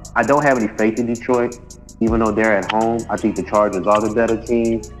 I don't have any faith in Detroit, even though they're at home. I think the Chargers are the better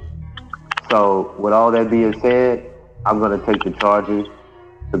team. So with all that being said, I'm going to take the Chargers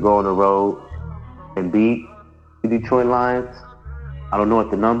to go on the road and beat the Detroit Lions. I don't know what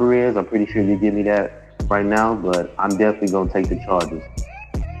the number is. I'm pretty sure you give me that right now, but I'm definitely going to take the Chargers.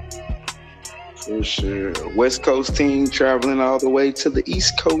 For sure. West Coast team traveling all the way to the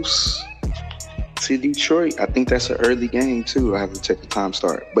East Coast to Detroit. I think that's an early game, too. I have to check the time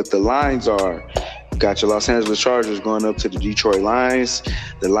start. But the lines got your Los Angeles Chargers going up to the Detroit Lions.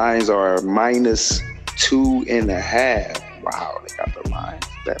 The Lions are -2.5. Wow, they got the Lions.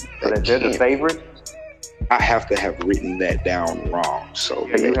 They're the favorite? I have to have written that down wrong. So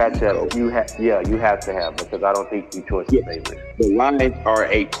yeah, you have to have, because I don't think Detroit's the favorite. The Lions are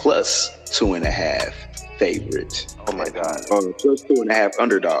a +2.5 favorite. Oh my God. +2.5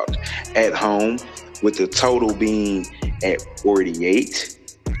 underdogs at home, with the total being at 48.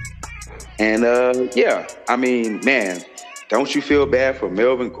 And I mean, man, don't you feel bad for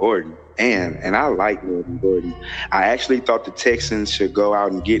Melvin Gordon? And I like Melvin Gordon. I actually thought the Texans should go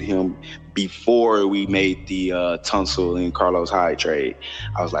out and get him before we made the Tunsil and Carlos Hyde trade.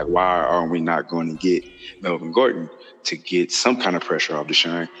 I was like, why are we not going to get Melvin Gordon to get some kind of pressure off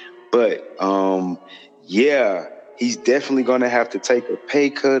Deshaun? But he's definitely going to have to take a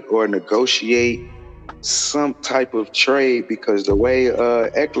pay cut or negotiate some type of trade, because the way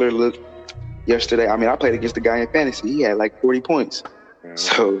Eckler looked yesterday, I mean, I played against the guy in fantasy. He had like 40 points. Mm-hmm.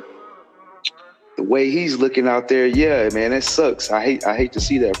 So the way he's looking out there, yeah, man, it sucks. I hate to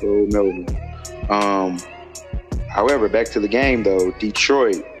see that for old Melvin. However, back to the game though,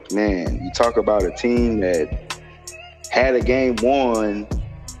 Detroit, man, you talk about a team that had a game won,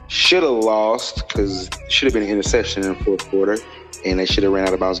 should have lost, because it should have been an interception in the fourth quarter, and they should have ran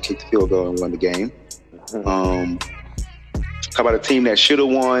out of bounds and kicked the field goal and won the game. How about a team that should have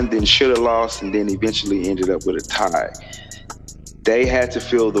won, then should have lost, and then eventually ended up with a tie? They had to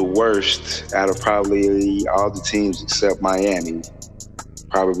feel the worst out of probably all the teams except Miami,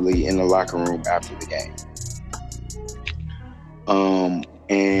 probably in the locker room after the game.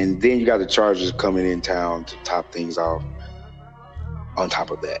 And then you got the Chargers coming in town to top things off on top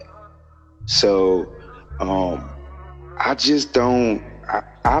of that. So I just don't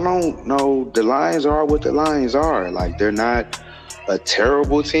know. The Lions are what the Lions are. Like, they're not a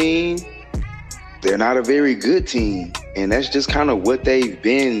terrible team. They're not a very good team. And that's just kind of what they've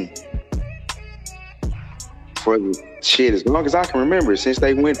been for the shit as long as I can remember, since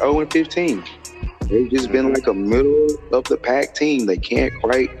they went 0-15. They've just been like a middle of the pack team. They can't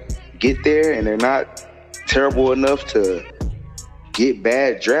quite get there, and they're not terrible enough to get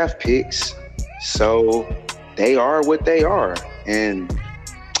bad draft picks. So they are what they are. And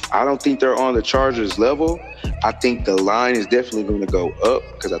I don't think they're on the Chargers level. I think the line is definitely going to go up,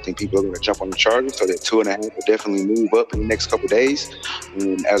 because I think people are going to jump on the Chargers. So that 2.5 will definitely move up in the next couple of days.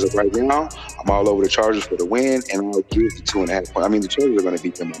 And as of right now, I'm all over the Chargers for the win, and I'll give the 2.5 points. I mean, the Chargers are going to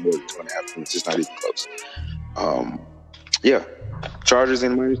beat them by more than 2.5 points. It's not even close. Yeah. Chargers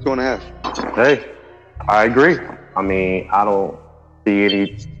in -2.5. Hey, I agree. I mean, I don't see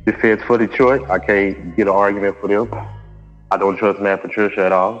any defense for Detroit. I can't get an argument for them. I don't trust Matt Patricia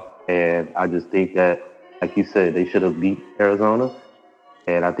at all. And I just think that, like you said, they should have beat Arizona.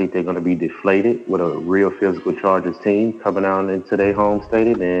 And I think they're going to be deflated with a real physical Chargers team coming out into their home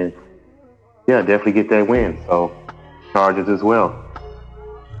stadium. And yeah, definitely get that win. So, Chargers as well.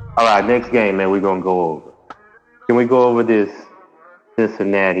 All right, next game, man, we're going to go over. Can we go over this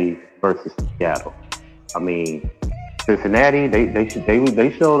Cincinnati versus Seattle? I mean, Cincinnati,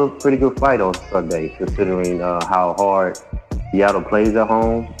 they showed a pretty good fight on Sunday, considering how hard Seattle plays at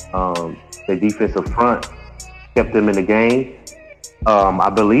home. Their defensive front kept them in the game. I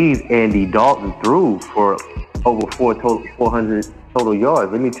believe Andy Dalton threw for over 400 total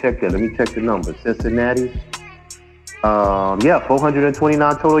yards. Let me check that. Let me check the numbers. Cincinnati,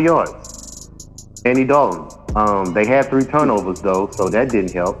 429 total yards. Andy Dalton. They had 3 turnovers though, so that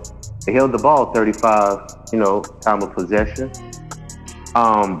didn't help. They held the ball 35, time of possession.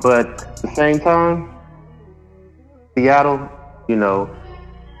 But at the same time, Seattle,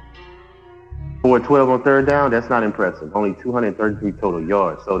 412 on third down, that's not impressive. Only 233 total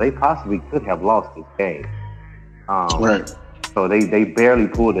yards. So they possibly could have lost this game. Right. So they barely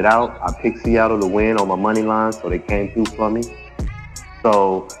pulled it out. I picked Seattle to win on my money line, so they came through for me.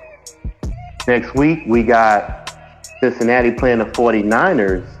 So next week, we got Cincinnati playing the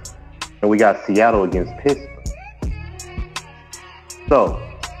 49ers, and we got Seattle against Pittsburgh. So,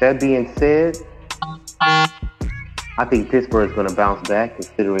 that being said, I think Pittsburgh is going to bounce back,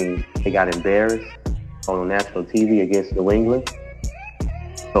 considering they got embarrassed on national TV against New England.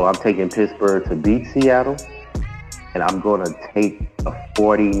 So, I'm taking Pittsburgh to beat Seattle, and I'm going to take the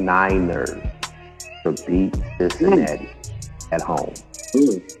 49ers to beat Cincinnati at home.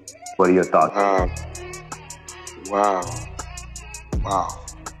 What are your thoughts? Wow.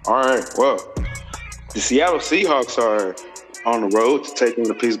 All right. Well, the Seattle Seahawks are on the road to take on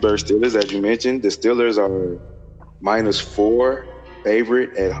the Pittsburgh Steelers, as you mentioned. The Steelers are -4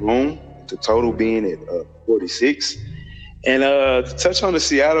 favorite at home, the total being at 46. And to touch on the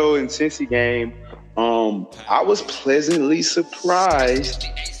Seattle and Cincy game, I was pleasantly surprised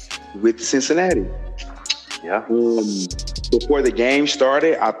with Cincinnati. Yeah. Before the game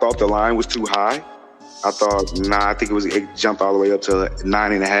started, I thought the line was too high. I think it jumped all the way up to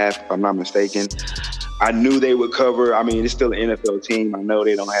 9.5, if I'm not mistaken. I knew they would cover. I mean, it's still an NFL team. I know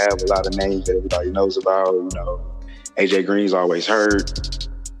they don't have a lot of names that everybody knows about. AJ Green's always hurt.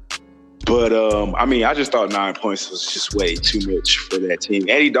 But, I just thought 9 points was just way too much for that team.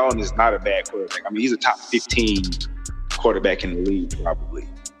 Andy Dalton is not a bad quarterback. I mean, he's a top 15 quarterback in the league, probably.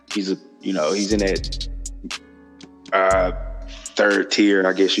 He's in that third tier,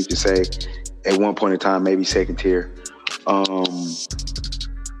 I guess you could say. At one point in time, maybe second tier.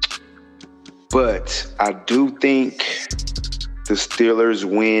 But I do think the Steelers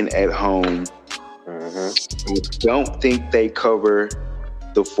win at home. I don't think they cover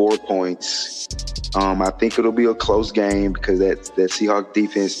the 4 points. I think it'll be a close game because that Seahawks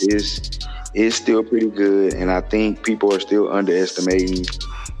defense is still pretty good, and I think people are still underestimating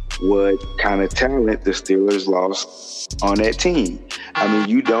what kind of talent the Steelers lost on that team. I mean,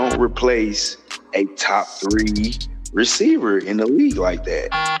 you don't replace a top 3 receiver in the league like that.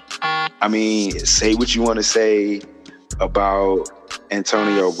 I mean, say what you want to say about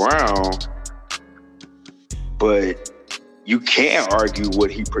Antonio Brown, but you can't argue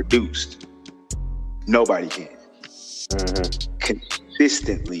what he produced. Nobody can.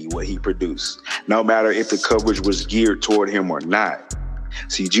 Consistently what he produced, no matter if the coverage was geared toward him or not.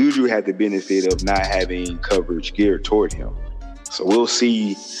 See, Juju had the benefit of not having coverage geared toward him. So we'll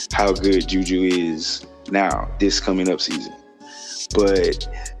see how good Juju is now, this coming up season. But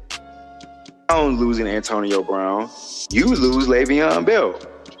on losing Antonio Brown, you lose Le'Veon Bell,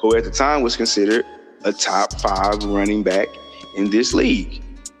 who at the time was considered a top 5 running back in this league,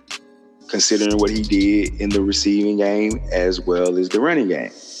 considering what he did in the receiving game as well as the running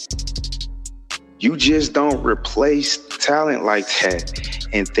game. You just don't replace talent like that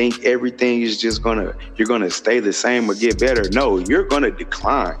and think everything is just you're gonna stay the same or get better. No, you're gonna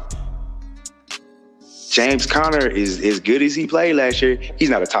decline. James Conner is as good as he played last year. He's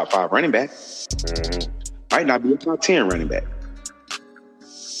not a top 5 running back. Might not be a top 10 running back.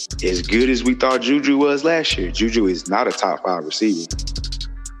 As good as we thought Juju was last year, Juju is not a top 5 receiver.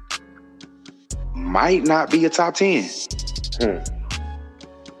 Might not be a top 10.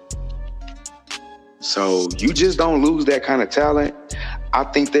 So you just don't lose that kind of talent. I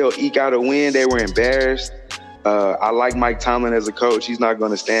think they'll eke out a win. They were embarrassed. I like Mike Tomlin as a coach. He's not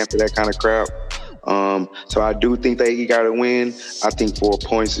going to stand for that kind of crap. So I do think they got to win. I think 4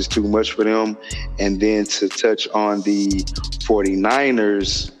 points is too much for them. And then to touch on the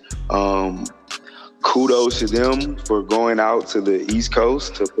 49ers, kudos to them for going out to the East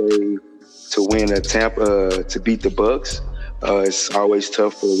Coast to win a Tampa, to beat the Bucs. It's always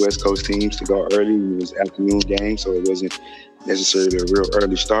tough for the West Coast teams to go early. It was afternoon game, so it wasn't necessarily a real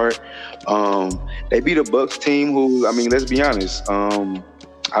early start. They beat a Bucs team who, I mean, let's be honest,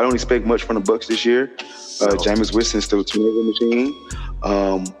 I don't expect much from the Bucs this year. Jameis Winston's still a turnover machine.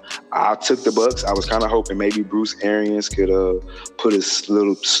 I took the Bucs. I was kind of hoping maybe Bruce Arians could put a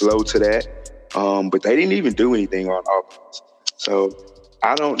little slow to that, but they didn't even do anything on offense. So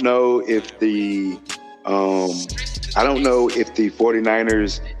I don't know if the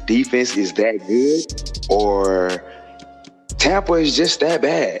 49ers defense is that good or Tampa is just that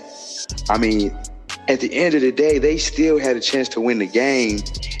bad. I mean, at the end of the day, they still had a chance to win the game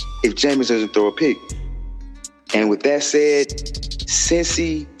if Jameis doesn't throw a pick. And with that said,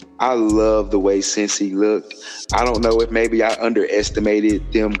 Cincy, I love the way Cincy looked. I don't know if maybe I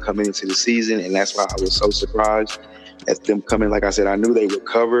underestimated them coming into the season, and that's why I was so surprised at them coming. Like I said, I knew they would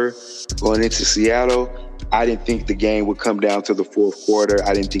cover going into Seattle. I didn't think the game would come down to the fourth quarter.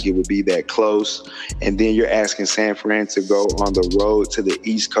 I didn't think it would be that close. And then you're asking San Fran to go on the road to the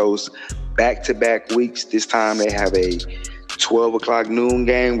East Coast back-to-back weeks. This time they have a 12 o'clock noon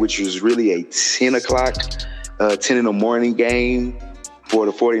game, which was really a 10 in the morning game for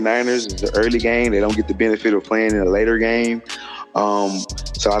the 49ers. It's the early game. They don't get the benefit of playing in a later game.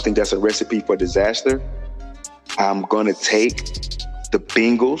 So I think that's a recipe for disaster. I'm going to take the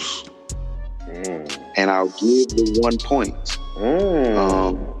Bengals, and I'll give the 1 point.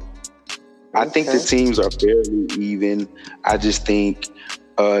 I think the teams are fairly even. I just think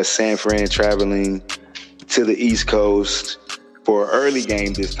San Fran traveling to the East Coast for an early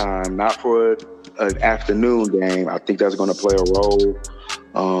game this time, not for an afternoon game. I think that's going to play a role.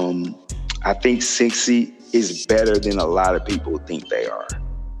 I think Cincy is better than a lot of people think they are.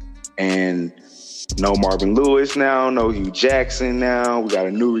 And no Marvin Lewis now, no Hugh Jackson now. We got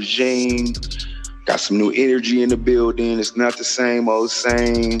a new regime, got some new energy in the building. It's not the same old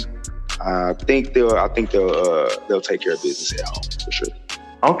same. I think they'll take care of business at home for sure.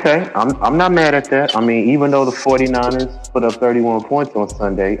 Okay, I'm not mad at that. I mean, even though the 49ers put up 31 points on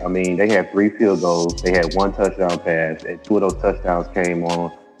Sunday, I mean, they had 3 field goals. They had 1 touchdown pass, and 2 of those touchdowns came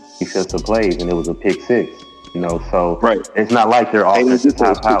on defensive plays, and it was a pick 6. You know, so It's not like their offense is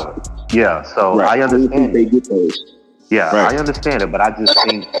high powered. Yeah, so I understand. They get those. Yeah, I understand it, but I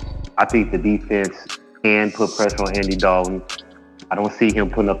think the defense can put pressure on Andy Dalton. I don't see him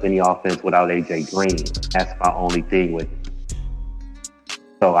putting up any offense without AJ Green. That's my only thing with it.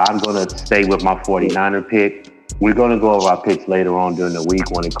 So I'm going to stay with my 49er pick. We're going to go over our picks later on during the week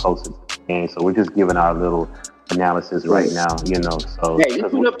when it closer to the game. So we're just giving our little analysis right now, you know. So hey, he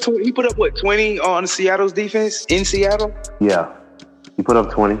put up what, 20 on Seattle's defense in Seattle? Yeah, he put up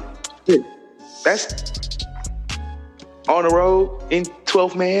 20. That's on the road in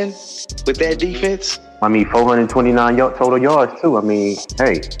 12th man with that defense. I mean, 429 total yards too. I mean,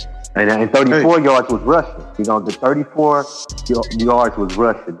 hey, and 34 yards was rushing. You know, the 34 yards was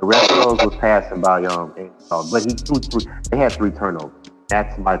rushing. The rest of those was passing by but they had 3 turnovers.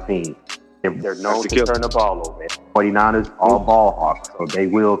 That's my thing. They're known to turn the ball over. 49ers all ball hawks, so they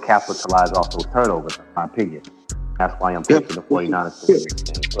will capitalize off those turnovers, in my opinion. That's why I'm picking the 49ers to win this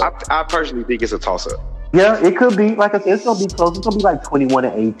game. I personally think it's a toss-up. Yeah, it could be. Like I said, it's going to be close. It's going to be like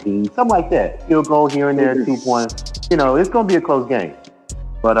 21-18, something like that. Field goal here and there, 2 points. You know, it's going to be a close game.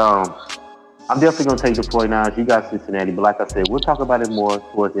 But I'm definitely going to take the 49ers. You got Cincinnati. But like I said, we'll talk about it more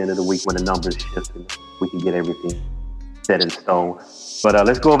towards the end of the week when the numbers shift and we can get everything set in stone. But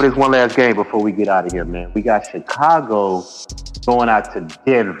let's go over this one last game before we get out of here, man. We got Chicago going out to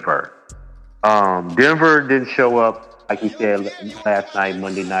Denver. Denver didn't show up, like we said last night,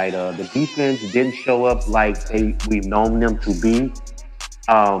 Monday night. The defense didn't show up like we've known them to be.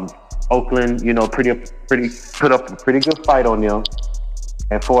 Oakland, you know, put up a pretty good fight on them.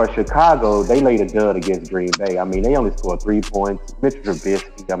 And for Chicago, they laid a dud against Green Bay. I mean, they only scored 3 points. Mitch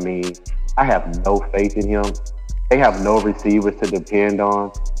Trubisky, I mean, I have no faith in him. They have no receivers to depend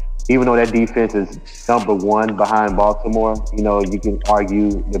on. Even though that defense is number 1 behind Baltimore, you know, you can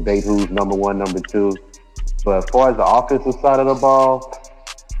argue, debate who's number 1, number 2. But as far as the offensive side of the ball,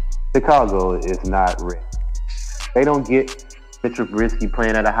 Chicago is not ready. They don't get Mitch Trubisky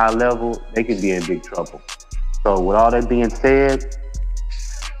playing at a high level, they could be in big trouble. So with all that being said,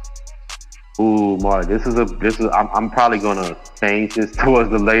 Mark, I'm probably gonna change this towards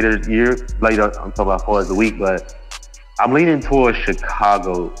the later. I'm talking about as far as the week, but I'm leaning towards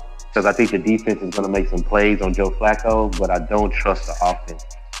Chicago because I think the defense is going to make some plays on Joe Flacco, but I don't trust the offense.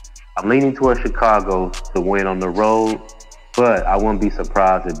 I'm leaning towards Chicago to win on the road, but I wouldn't be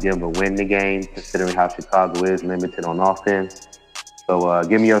surprised if Denver win the game, considering how Chicago is limited on offense. So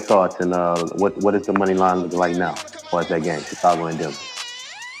give me your thoughts, and what is the money line looking like now for that game, Chicago and Denver?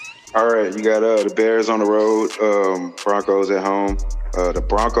 All right, you got the Bears on the road, Broncos at home. The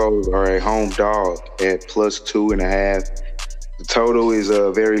Broncos are a home dog at plus 2.5. The total is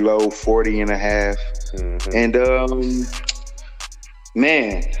very low, 40.5. Mm-hmm. And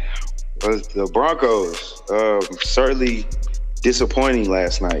man, the Broncos certainly disappointing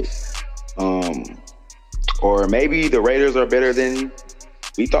last night. Or maybe the Raiders are better than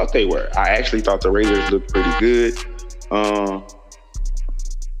we thought they were. I actually thought the Raiders looked pretty good.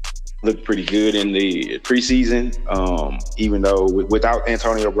 Looked pretty good in the preseason, even though without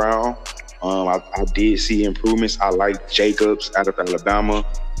Antonio Brown, I did see improvements. I like Jacobs out of Alabama,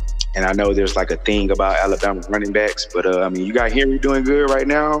 and I know there's like a thing about Alabama running backs, but I mean, you got Henry doing good right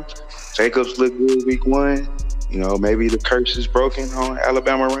now. Jacobs looked good week 1. You know, maybe the curse is broken on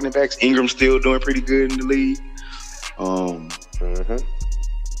Alabama running backs. Ingram's still doing pretty good in the league.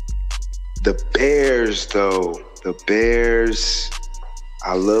 The Bears, though,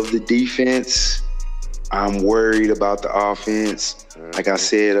 I love the defense. I'm worried about the offense. Like I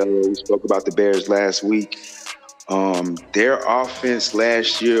said, we spoke about the Bears last week. Their offense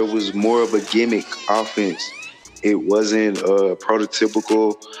last year was more of a gimmick offense. It wasn't a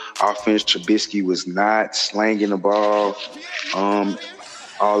prototypical offense. Trubisky was not slanging the ball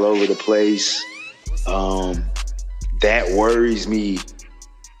all over the place. That worries me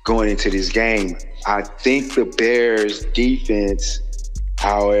going into this game. I think the Bears defense,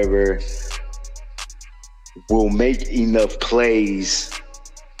 however, will make enough plays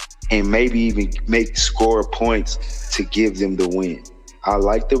and maybe even score points to give them the win. I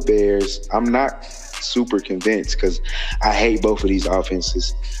like the Bears. I'm not super convinced because I hate both of these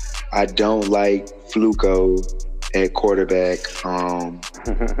offenses. I don't like Fluco at quarterback.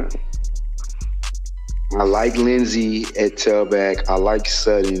 I like Lindsey at tailback. I like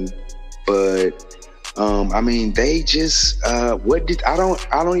Sutton, but I mean, they just I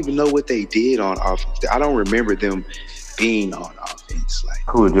don't even know what they did on offense. I don't remember them being on offense. Like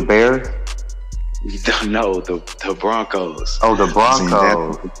who, the Bears? You don't know the Broncos. Oh, the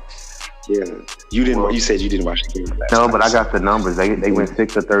Broncos. Yeah, you didn't. You said you didn't watch the game last No, night, but I got the numbers. They went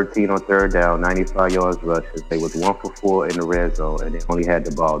 6 of 13 on third down, 95 yards rushes. They was 1 for 4 in the red zone, and they only had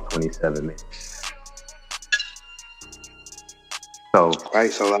the ball 27 minutes. So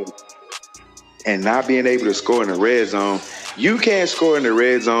and not being able to score in the red zone, you can't score in the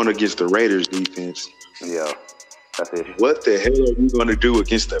red zone against the Raiders defense. Yeah, that's it. What the hell are you going to do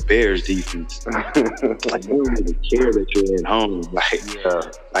against the Bears defense? Like, you don't even care that you're at home.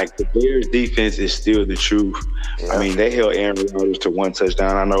 Like the Bears defense is still the truth. Yeah. I mean, they held Aaron Rodgers to 1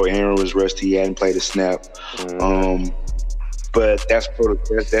 touchdown. I know Aaron was rusty; he hadn't played a snap. But that's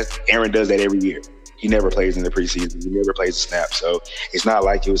Aaron does that every year. He never plays in the preseason. He never plays a snap. So it's not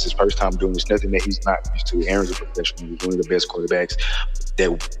like it was his first time doing this. Nothing that he's not used to. Aaron's a professional. He's one of the best quarterbacks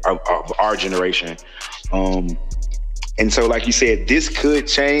of our generation. And so, like you said, this could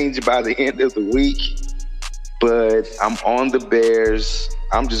change by the end of the week. But I'm on the Bears.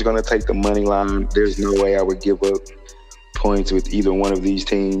 I'm just going to take the money line. There's no way I would give up points with either one of these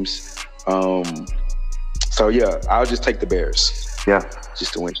teams. So, yeah, I'll just take the Bears. Yeah.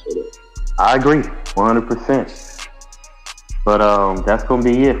 Just to win straight up. I agree, 100%. But that's gonna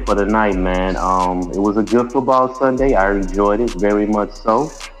be it for tonight, man. It was a good football Sunday. I enjoyed it very much so.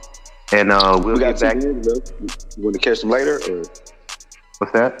 And we'll get back. You want to catch them later, or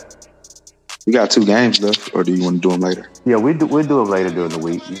what's that? We got 2 games left, or do you want to do them later? Yeah, we'll do them later during the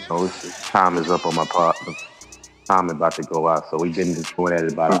week. You know, time is up on my part. Time is about to go out, so we've been just going at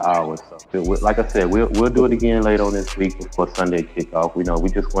it about an hour. So, like I said, we'll do it again later on this week before Sunday kickoff. We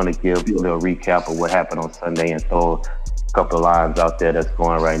just want to give a little recap of what happened on Sunday and throw a couple of lines out there that's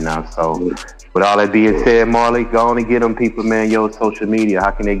going right now. So, with all that being said, Marley, go on and get them people, man. Your social media,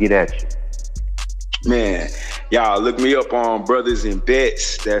 how can they get at you? Man, y'all look me up on Brothers in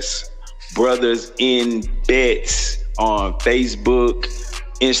Bets. That's Brothers in Bets on Facebook,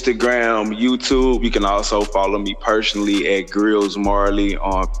 Instagram, YouTube. You can also follow me personally at Grills Marley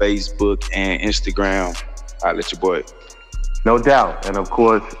on Facebook and Instagram. I'll let your boy. No doubt. And of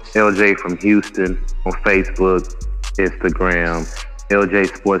course, LJ from Houston on Facebook, Instagram,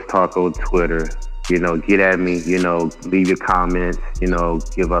 LJ Sports Talk on Twitter. Get at me, leave your comments, give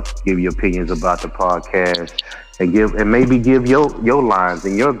your opinions about the podcast and maybe give your lines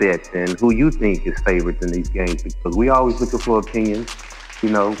and your bets and who you think is favorites in these games, because we always looking for opinions. you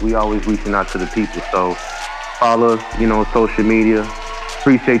know, we always reaching out to the people. So follow us, you know, on social media.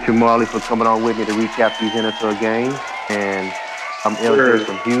 Appreciate you, Marley, for coming on with me to recap these NFL games. And I'm LJ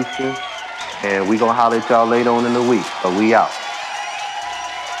from Houston. And we going to holler at y'all later on in the week. So we out.